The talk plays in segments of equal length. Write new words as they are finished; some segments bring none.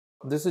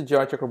This is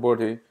Jai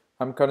Chakraborty.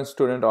 I'm current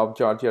student of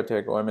Georgia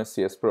Tech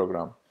OMSCS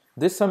program.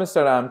 This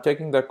semester I am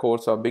taking the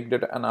course of Big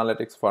Data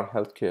Analytics for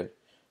Healthcare.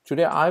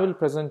 Today I will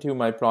present you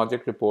my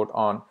project report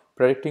on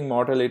predicting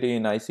mortality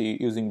in ICU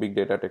using big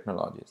data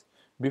technologies.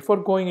 Before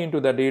going into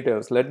the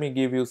details, let me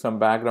give you some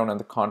background and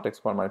the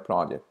context for my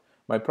project.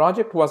 My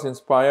project was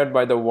inspired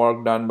by the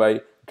work done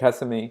by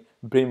Gassamy,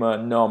 Bremer,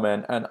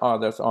 Norman, and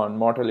others on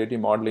mortality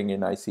modeling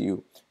in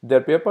ICU.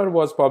 Their paper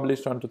was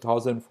published in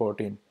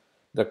 2014.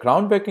 The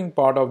groundbreaking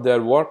part of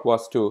their work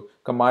was to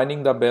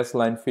combining the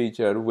baseline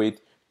feature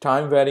with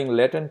time-varying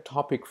latent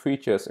topic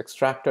features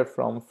extracted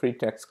from free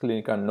text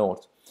clinical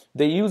notes.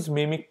 They used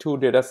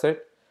Mimic2 dataset.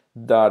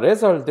 The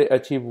result they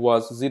achieved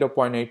was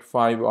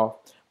 0.85 of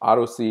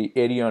ROC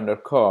area under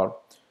curve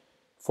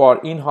for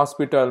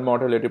in-hospital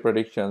mortality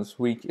predictions,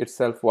 which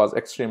itself was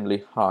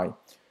extremely high.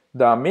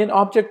 The main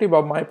objective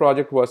of my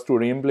project was to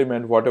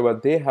re-implement whatever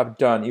they have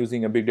done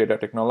using a big data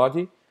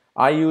technology.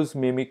 I use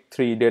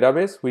Mimic3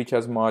 database, which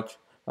has much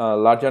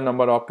larger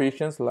number of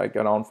patients, like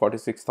around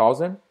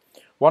 46,000.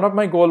 One of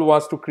my goals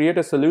was to create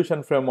a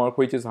solution framework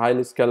which is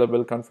highly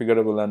scalable,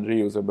 configurable, and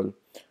reusable.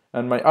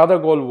 And my other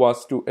goal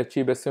was to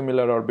achieve a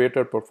similar or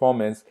better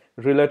performance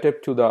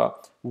relative to the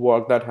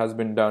work that has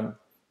been done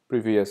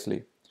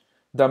previously.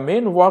 The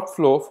main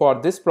workflow for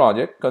this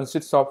project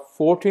consists of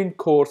 14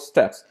 core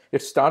steps.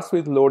 It starts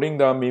with loading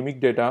the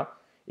Mimic data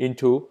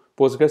into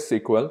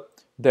PostgreSQL,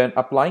 then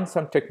applying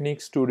some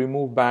techniques to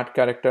remove bad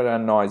character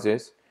and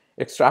noises,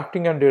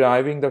 extracting and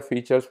deriving the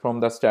features from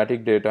the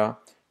static data,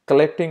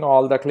 collecting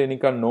all the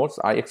clinical notes.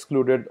 I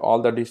excluded all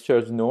the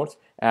discharge notes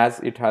as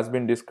it has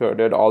been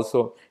discarded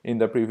also in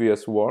the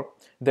previous work.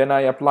 Then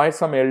I applied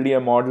some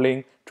LDA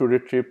modeling to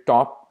retrieve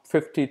top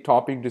 50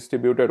 topic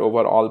distributed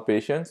over all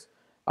patients,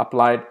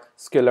 applied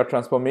scalar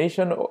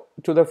transformation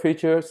to the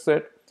feature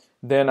set.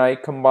 Then I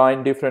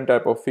combined different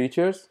type of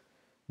features.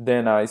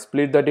 Then I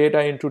split the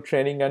data into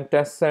training and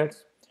test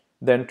sets,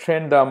 then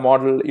trained the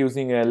model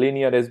using a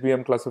linear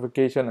SVM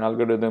classification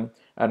algorithm,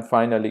 and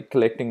finally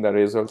collecting the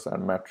results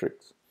and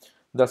metrics.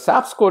 The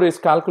SAP score is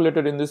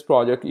calculated in this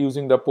project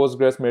using the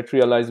Postgres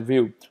materialized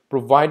view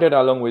provided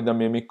along with the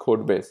Mimic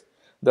codebase.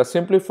 The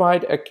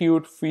simplified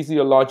acute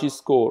physiology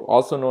score,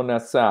 also known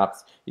as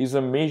SAPS, is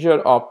a measure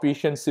of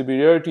patient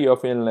severity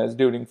of illness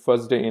during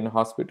first day in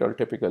hospital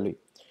typically.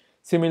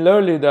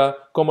 Similarly, the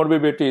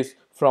comorbidities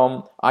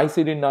from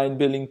ICD-9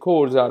 billing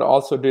codes are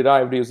also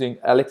derived using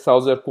Alex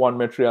Hauser quant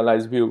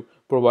materialized view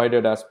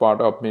provided as part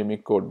of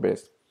Mimic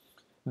codebase.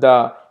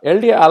 The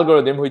LDA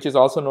algorithm, which is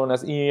also known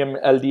as EM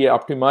LDA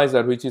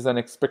optimizer, which is an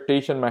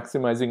expectation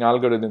maximizing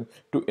algorithm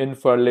to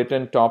infer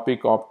latent topic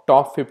of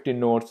top 50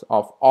 nodes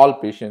of all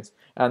patients,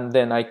 and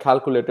then I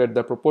calculated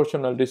the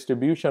proportional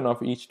distribution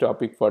of each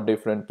topic for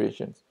different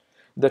patients.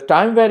 The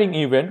time varying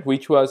event,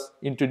 which was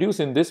introduced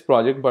in this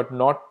project but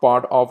not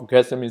part of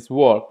Gassamy's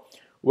work,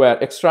 were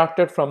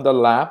extracted from the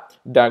lab,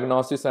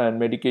 diagnosis, and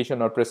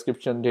medication or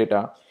prescription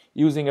data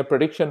using a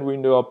prediction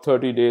window of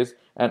 30 days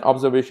and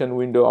observation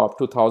window of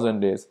 2000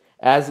 days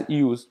as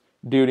used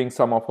during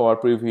some of our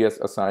previous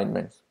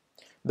assignments.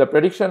 The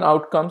prediction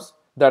outcomes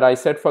that I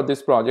set for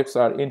these projects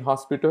are in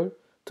hospital,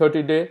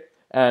 30-day,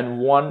 and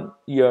 1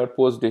 year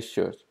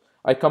post-discharge.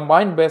 I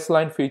combined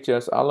baseline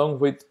features along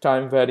with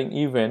time varying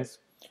events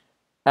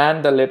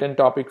and the latent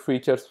topic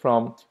features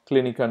from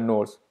clinical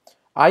nodes.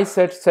 I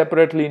set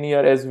separate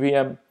linear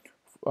SVM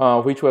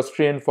which was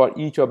trained for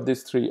each of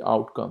these three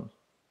outcomes.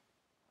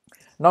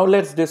 Now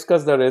let's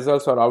discuss the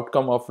results or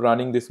outcome of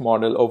running this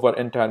model over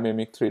entire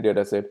Mimic3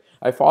 dataset.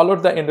 I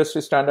followed the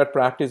industry standard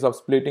practice of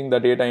splitting the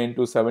data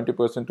into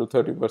 70% to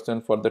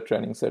 30% for the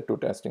training set to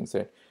testing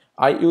set.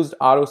 I used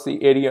ROC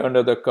area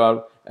under the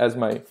curve as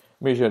my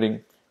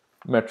measuring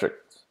metric.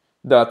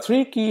 The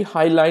three key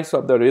highlights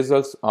of the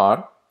results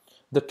are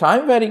the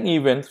time varying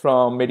events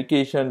from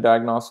medication,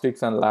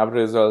 diagnostics, and lab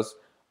results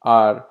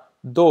are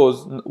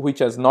those which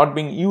has not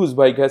been used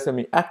by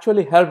Gassamy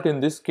actually helped in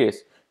this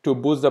case to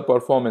boost the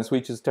performance,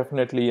 which is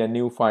definitely a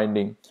new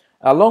finding,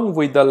 along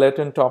with the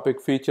latent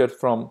topic features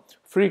from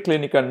free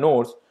clinical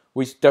notes,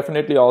 which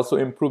definitely also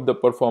improve the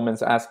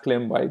performance as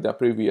claimed by the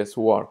previous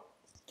work.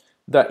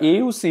 The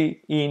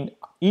AUC in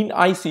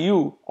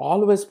ICU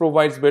always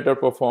provides better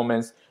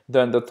performance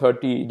than the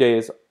 30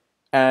 days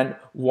and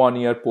 1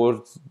 year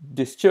post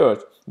discharge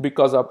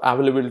because of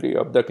availability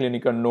of the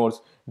clinical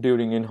notes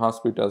during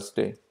in-hospital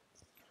stay.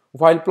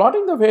 While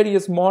plotting the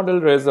various model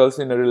results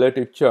in a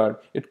relative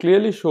chart, it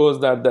clearly shows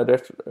that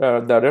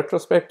the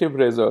retrospective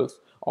results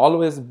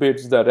always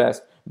beats the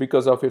rest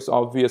because of its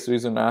obvious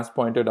reason as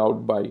pointed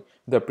out by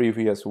the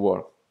previous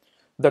work.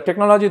 The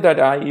technology that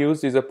I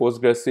use is a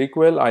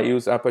PostgreSQL. I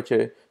use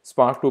Apache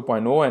Spark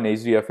 2.0 and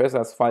HDFS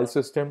as file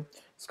system.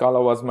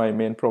 Scala was my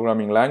main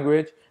programming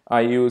language.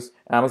 I use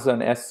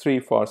Amazon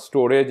S3 for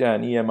storage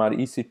and EMR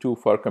EC2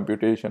 for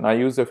computation. I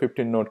use the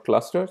 15 node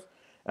clusters,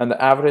 and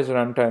the average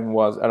runtime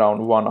was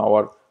around 1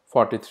 hour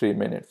 43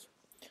 minutes.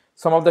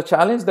 Some of the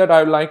challenges that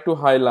I would like to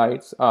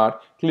highlight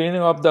are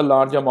cleaning up the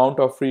large amount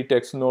of free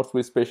text notes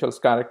with special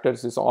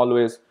characters is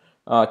always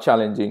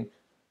challenging.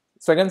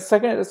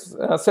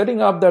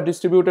 Setting up the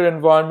distributed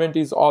environment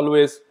is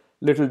always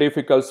little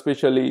difficult,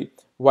 especially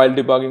while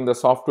debugging the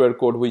software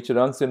code which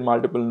runs in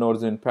multiple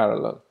nodes in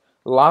parallel.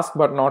 Last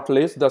but not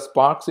least, the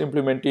Spark's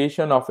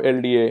implementation of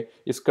LDA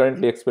is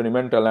currently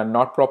experimental and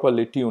not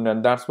properly tuned,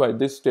 and that's why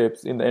these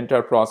steps in the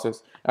entire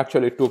process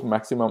actually took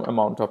maximum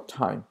amount of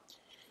time.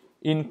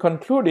 In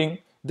concluding,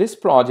 this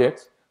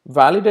project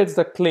validates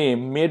the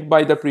claim made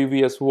by the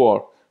previous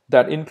work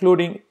that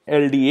including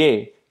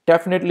LDA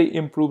definitely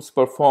improves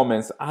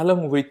performance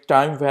along with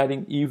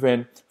time-varying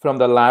event from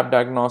the lab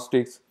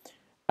diagnostics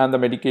and the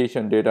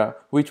medication data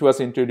which was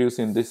introduced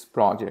in this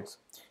project.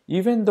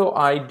 Even though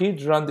I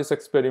did run this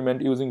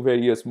experiment using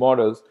various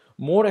models,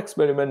 more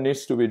experiment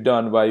needs to be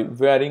done by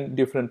varying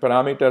different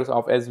parameters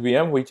of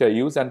SVM which I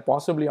use and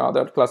possibly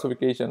other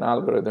classification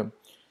algorithm.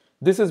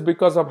 This is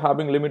because of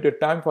having limited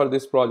time for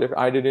this project,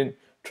 I didn't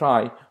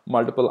try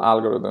multiple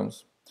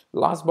algorithms.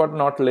 Last but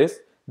not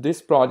least,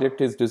 this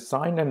project is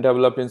designed and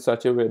developed in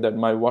such a way that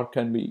my work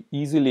can be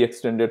easily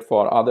extended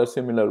for other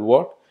similar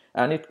work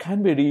and it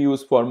can be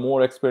reused for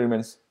more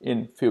experiments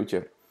in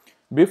future.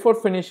 Before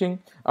finishing,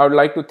 I would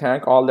like to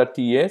thank all the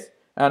TAs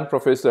and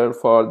professors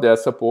for their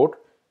support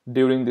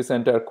during this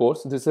entire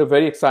course. This is a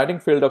very exciting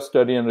field of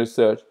study and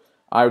research.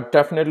 I would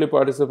definitely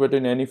participate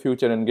in any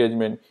future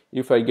engagement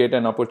if I get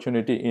an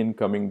opportunity in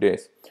coming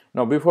days.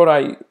 Now, before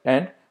I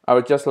end, I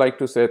would just like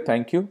to say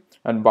thank you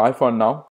and bye for now.